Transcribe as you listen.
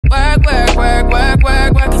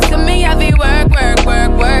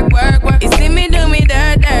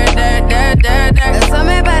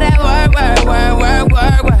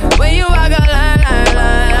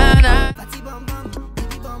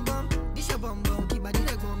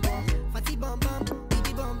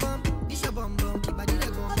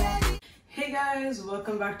guys,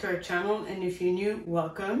 welcome back to our channel, and if you're new,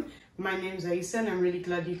 welcome. My name is Aisa and I'm really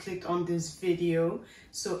glad you clicked on this video.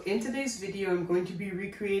 So in today's video, I'm going to be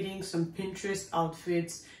recreating some Pinterest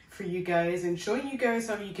outfits for you guys and showing you guys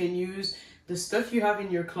how you can use the stuff you have in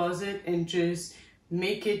your closet and just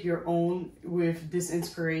make it your own with this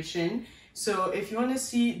inspiration. So if you want to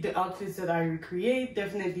see the outfits that I recreate,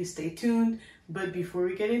 definitely stay tuned. But before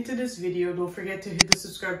we get into this video, don't forget to hit the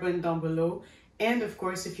subscribe button down below. And of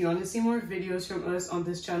course, if you want to see more videos from us on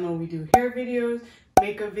this channel, we do hair videos,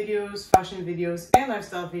 makeup videos, fashion videos, and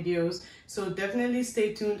lifestyle videos. So definitely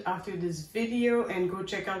stay tuned after this video and go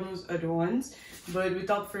check out those other ones. But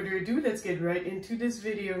without further ado, let's get right into this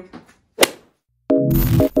video.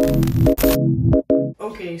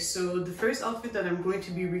 Okay, so the first outfit that I'm going to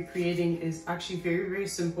be recreating is actually very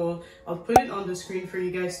simple. I'll put it on the screen for you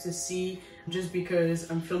guys to see just because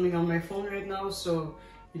I'm filming on my phone right now, so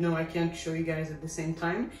you know I can't show you guys at the same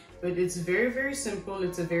time. But it's very simple.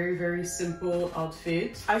 It's a very simple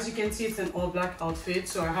outfit. As you can see, it's an all black outfit.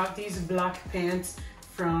 So I have these black pants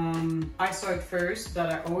from I Saw It First that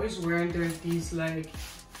I always wear, and they're these like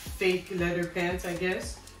fake leather pants, I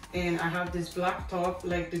guess. And I have this black top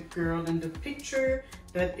like the girl in the picture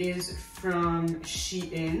that is from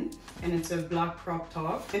Shein, and it's a black crop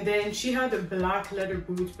top. And then she had a black leather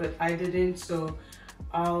boot, but I didn't, so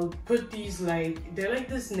I'll put these like, they're like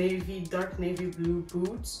this dark navy blue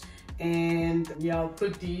boots. And yeah, I'll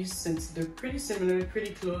put these since they're pretty similar,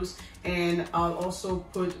 pretty close. And I'll also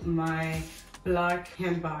put my black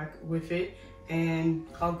handbag with it. And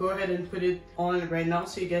I'll go ahead and put it on right now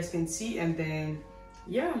so you guys can see, and then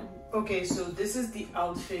yeah. Okay, so this is the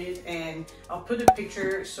outfit, and I'll put a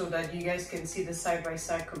picture so that you guys can see the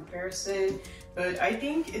side-by-side comparison. But I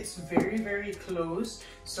think it's very close.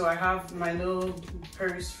 So I have my little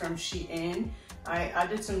purse from Shein. I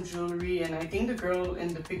added some jewelry, and I think the girl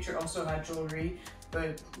in the picture also had jewelry,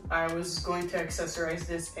 but I was going to accessorize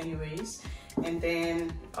this anyways. And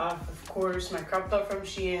then of course my crop top from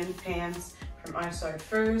Shein, pants from I Saw It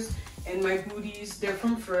First, and my booties, they're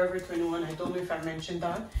from Forever 21. I don't know if I mentioned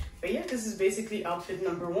that, but yeah, this is basically outfit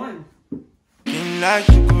number one.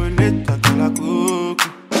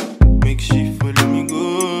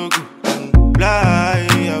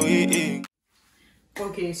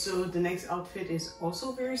 Okay, so the next outfit is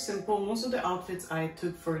also very simple. Most of the outfits I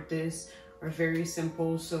took for this are very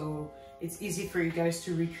simple, so it's easy for you guys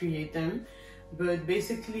to recreate them. But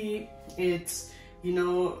basically it's, you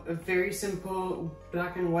know, a very simple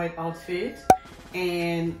black and white outfit,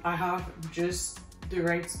 and I have just the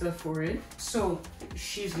right stuff for it. So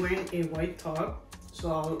she's wearing a white top,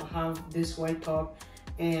 so I'll have this white top,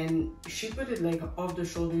 and she put it like off the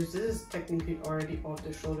shoulders. This is technically already off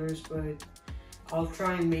the shoulders, but I'll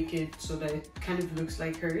try and make it so that it kind of looks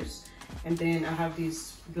like hers. And then I have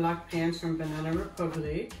these black pants from Banana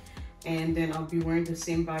Republic, and then I'll be wearing the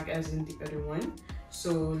same bag as in the other one.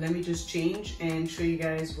 So let me just change and show you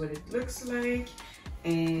guys what it looks like.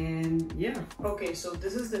 And yeah, okay, so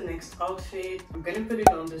this is the next outfit. I'm gonna put it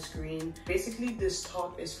on the screen. Basically this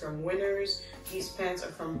top is from Winners, these pants are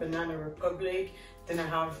from Banana Republic, then I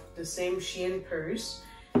have the same Shein purse,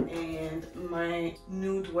 and my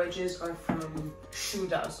nude wedges are from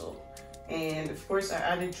SHOEDAZZLE. And of course I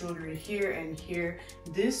added jewelry here and here.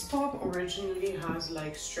 This top originally has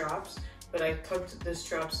like straps, but I tucked the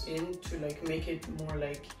straps in to like make it more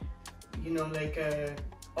like, you know, like a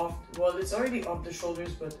off, well, it's already off the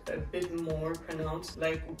shoulders, but a bit more pronounced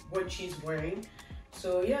like what she's wearing.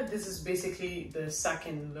 So yeah, this is basically the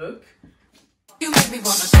second look. You make me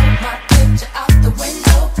wanna throw my picture out the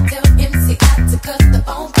window. Tell MC I to cut the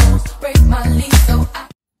phone calls, break my lease so I...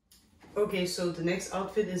 Okay, so the next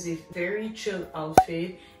outfit is a very chill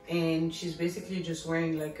outfit, and she's basically just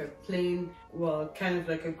wearing like a plain, well, kind of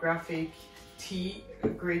like a graphic tee, a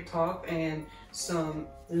gray top, and some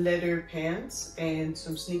leather pants and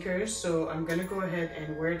some sneakers. So I'm gonna go ahead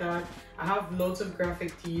and wear that. I have loads of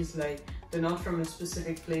graphic tees, like they're not from a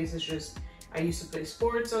specific place, it's just I used to play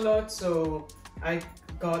sports a lot, so I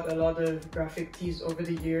got a lot of graphic tees over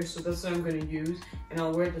the years, so that's what I'm gonna use. And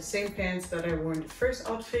I'll wear the same pants that I wore in the first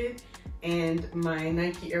outfit and my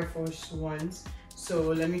Nike Air Force Ones. So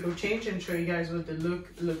let me go change and show you guys what the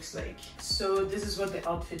look looks like. So this is what the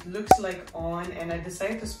outfit looks like on, and I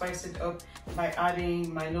decided to spice it up by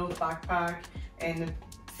adding my little backpack and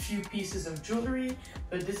a few pieces of jewelry,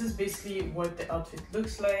 but this is basically what the outfit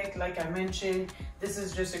looks like. Like I mentioned, this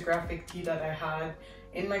is just a graphic tee that I had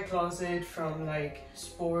in my closet from like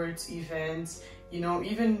sports events, you know,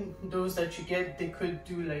 even those that you get, they could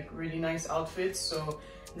do like really nice outfits. So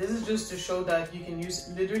this is just to show that you can use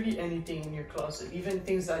literally anything in your closet, even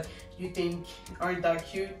things that you think aren't that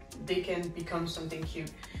cute, they can become something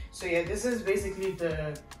cute. So yeah, this is basically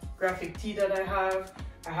the graphic tee that I have.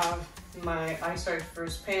 I have my I Start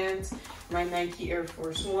First pants, my Nike Air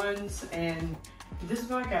Force Ones, and this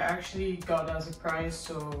bag I actually got as a prize,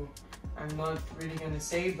 so I'm not really gonna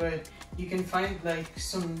say, but you can find like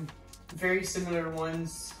some very similar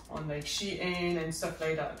ones on like Shein and stuff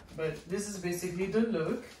like that. But this is basically the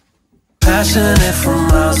look. Passionate from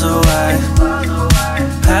miles away,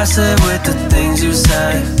 passive with the things you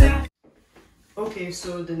say. Okay,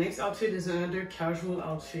 so the next outfit is another casual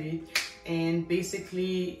outfit, and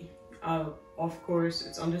basically of course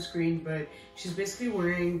it's on the screen, but she's basically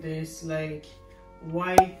wearing this like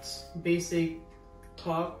white basic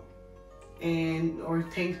top or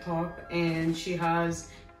tank top, and she has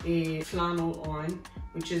a flannel on,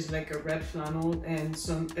 which is like a red flannel, and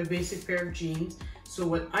a basic pair of jeans. So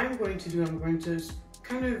what I'm going to do, I'm going to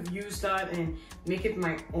kind of use that and make it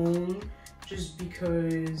my own, just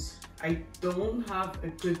because I don't have a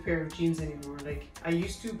good pair of jeans anymore. Like I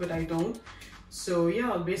used to, but I don't. So yeah,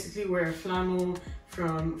 I'll basically wear a flannel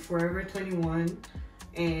from Forever 21,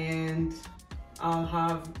 and I'll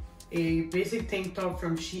have a basic tank top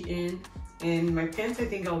from Shein, and my pants, I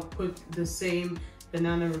think I'll put the same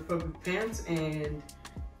Banana Republic pants and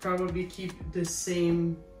probably keep the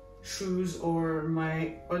same shoes or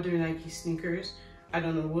my other Nike sneakers. I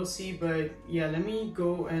don't know, we'll see. But yeah, let me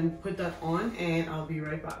go and put that on and I'll be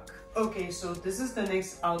right back. Okay, so this is the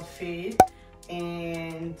next outfit,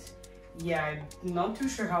 and yeah, I'm not too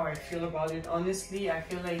sure how I feel about it. Honestly, I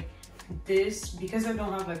feel like this, because I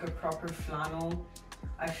don't have like a proper flannel,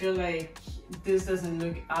 I feel like this doesn't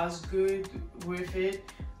look as good with it,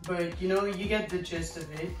 but you know, you get the gist of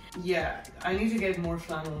it. Yeah, I need to get more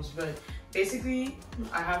flannels, but basically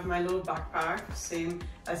I have my little backpack, same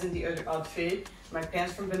as in the other outfit, my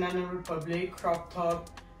pants from Banana Republic, crop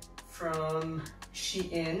top from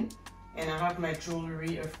Shein, and I have my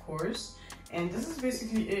jewelry, of course. And this is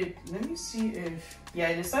basically it. Let me see if, yeah,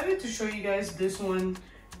 I decided to show you guys this one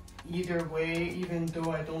either way, even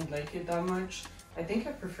though I don't like it that much. I think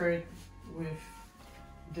I prefer it with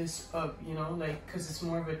this up, you know, like, because it's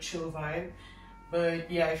more of a chill vibe.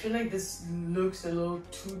 But yeah, I feel like this looks a little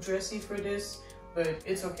too dressy for this, but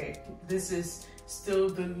it's okay. This is still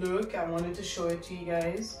the look. I wanted to show it to you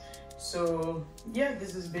guys. So yeah,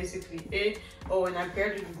 this is basically it. Oh, and I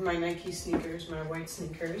paired it with my Nike sneakers, my white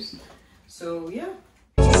sneakers. So yeah.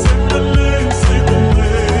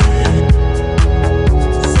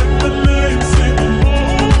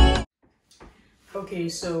 Okay,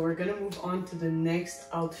 so we're gonna move on to the next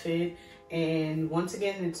outfit, and once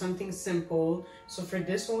again it's something simple. So for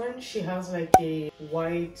this one, she has like a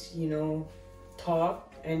white, you know,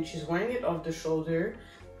 top, and she's wearing it off the shoulder,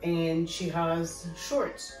 and she has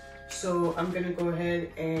shorts. So I'm gonna go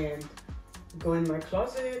ahead and go in my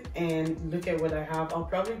closet and look at what I have. I'll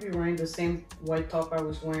probably be wearing the same white top I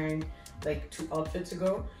was wearing like 2 outfits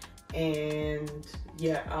ago, and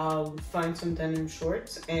yeah, I'll find some denim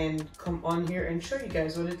shorts and come on here and show you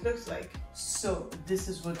guys what it looks like. So this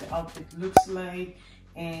is what the outfit looks like,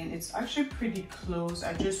 and it's actually pretty close.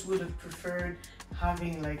 I just would have preferred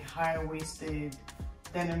having like high-waisted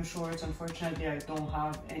denim shorts. Unfortunately, I don't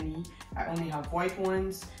have any. I only have white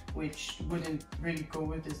ones, which wouldn't really go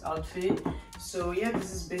with this outfit. So yeah,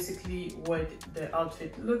 this is basically what the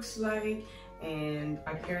outfit looks like, and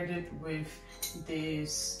I paired it with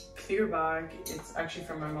this clear bag. It's actually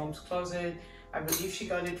from my mom's closet. I believe she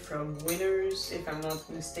got it from Winners, if I'm not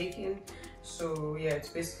mistaken. So yeah, it's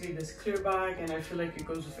basically this clear bag, and I feel like it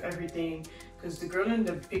goes with everything, because the girl in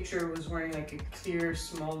the picture was wearing like a clear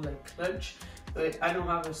small like clutch, but I don't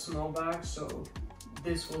have a small bag, so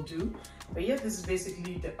this will do. But yeah, this is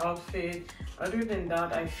basically the outfit. Other than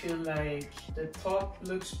that, I feel like the top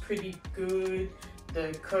looks pretty good,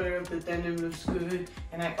 the color of the denim looks good,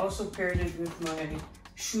 and I also paired it with my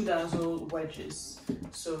SHOEDAZZLE wedges.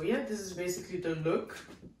 So yeah, this is basically the look.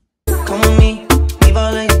 Come with me, leave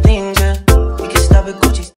all of your things, yeah. We can stop at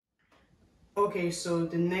Gucci. Okay, so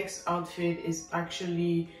the next outfit is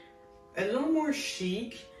actually a little more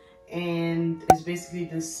chic, and it's basically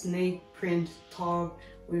the snake print top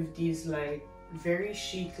with these like very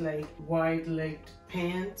chic like wide-legged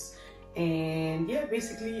pants. And yeah,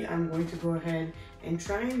 basically I'm going to go ahead and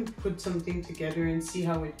try and put something together and see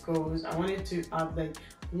how it goes. I wanted to add like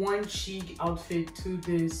one chic outfit to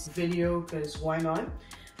this video because why not?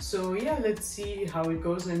 So yeah, let's see how it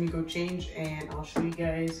goes. Let me go change and I'll show you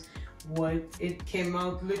guys what it came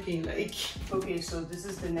out looking like. Okay, so this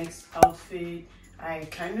is the next outfit. I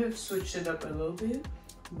kind of switched it up a little bit,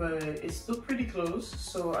 but it's still pretty close.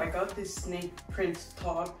 So I got this snake print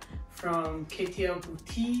top from KTL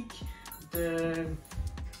Boutique. The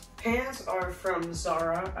pants are from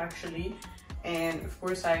Zara actually, and of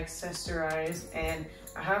course I accessorized, and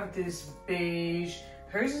I have this beige.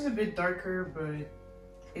 Hers is a bit darker, but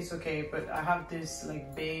it's okay. But I have this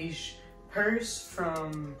like beige purse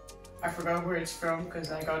from, I forgot where it's from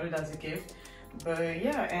because I got it as a gift. But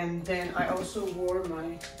yeah, and then I also wore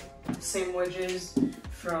my same wedges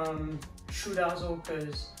from SHOEDAZZLE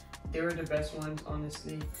because they were the best ones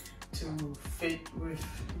honestly to fit with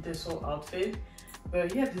this whole outfit.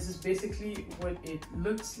 But yeah, this is basically what it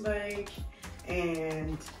looks like.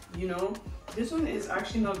 And you know, this one is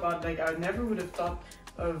actually not bad. Like I never would have thought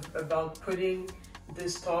about putting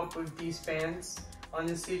this top with these pants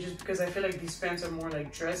honestly, just because I feel like these pants are more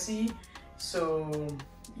like dressy. So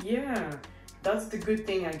yeah, that's the good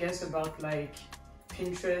thing I guess about like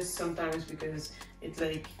Pinterest sometimes, because it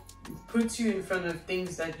like puts you in front of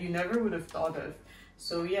things that you never would have thought of.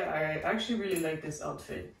 So yeah, I actually really like this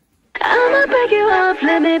outfit. I'ma break you off,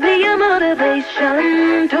 let me be your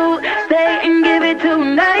motivation to stay and give it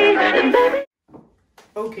tonight.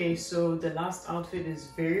 Okay, so the last outfit is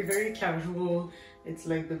very casual. It's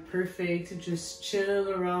like the perfect just chill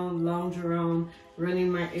around, lounge around,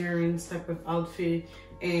 running my errands type of outfit.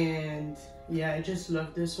 And yeah, I just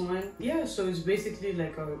love this one. Yeah, so it's basically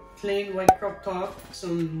like a plain white crop top,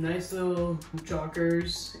 some nice little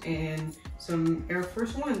joggers, and some Air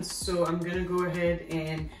Force Ones. So I'm gonna go ahead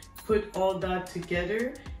and put all that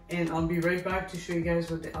together, and I'll be right back to show you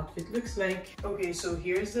guys what the outfit looks like. Okay, so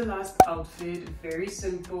here's the last outfit. Very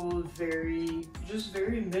simple, very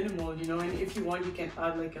minimal, you know. And if you want, you can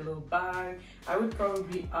add like a little bag. I would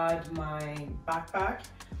probably add my backpack.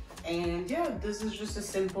 And yeah, this is just a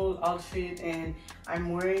simple outfit, and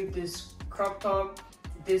I'm wearing this crop top,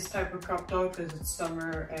 this type of crop top because it's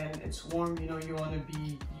summer and it's warm. You know,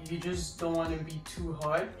 you just don't want to be too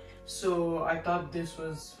hot. So I thought this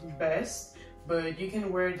was best, but you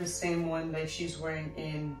can wear the same one like she's wearing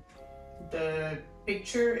in the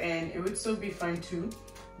picture and it would still be fine too.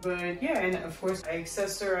 But yeah, and of course I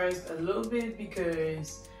accessorized a little bit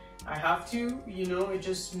because I have to, you know, it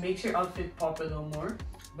just makes your outfit pop a little more.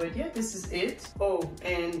 But yeah, this is it. Oh,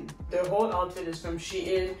 and the whole outfit is from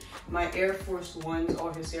Shein. My Air Force Ones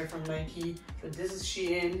obviously are from Nike, but this is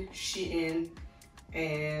Shein,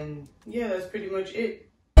 and yeah, that's pretty much it.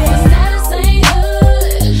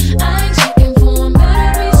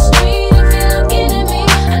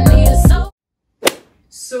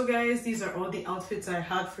 So guys, these are all the outfits I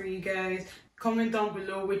had for you guys. Comment down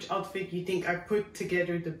below which outfit you think I put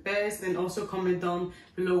together the best, and also comment down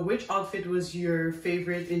below which outfit was your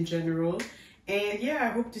favorite in general. And yeah, I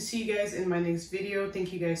hope to see you guys in my next video.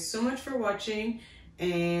 Thank you guys so much for watching,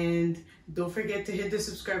 and don't forget to hit the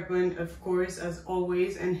subscribe button, of course, as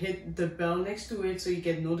always, and hit the bell next to it so you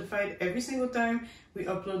get notified every single time we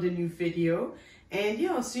upload a new video. And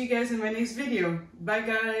yeah, I'll see you guys in my next video. Bye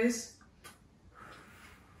guys.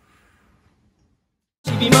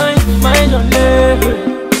 She be mine on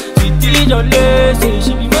level.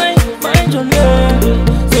 She be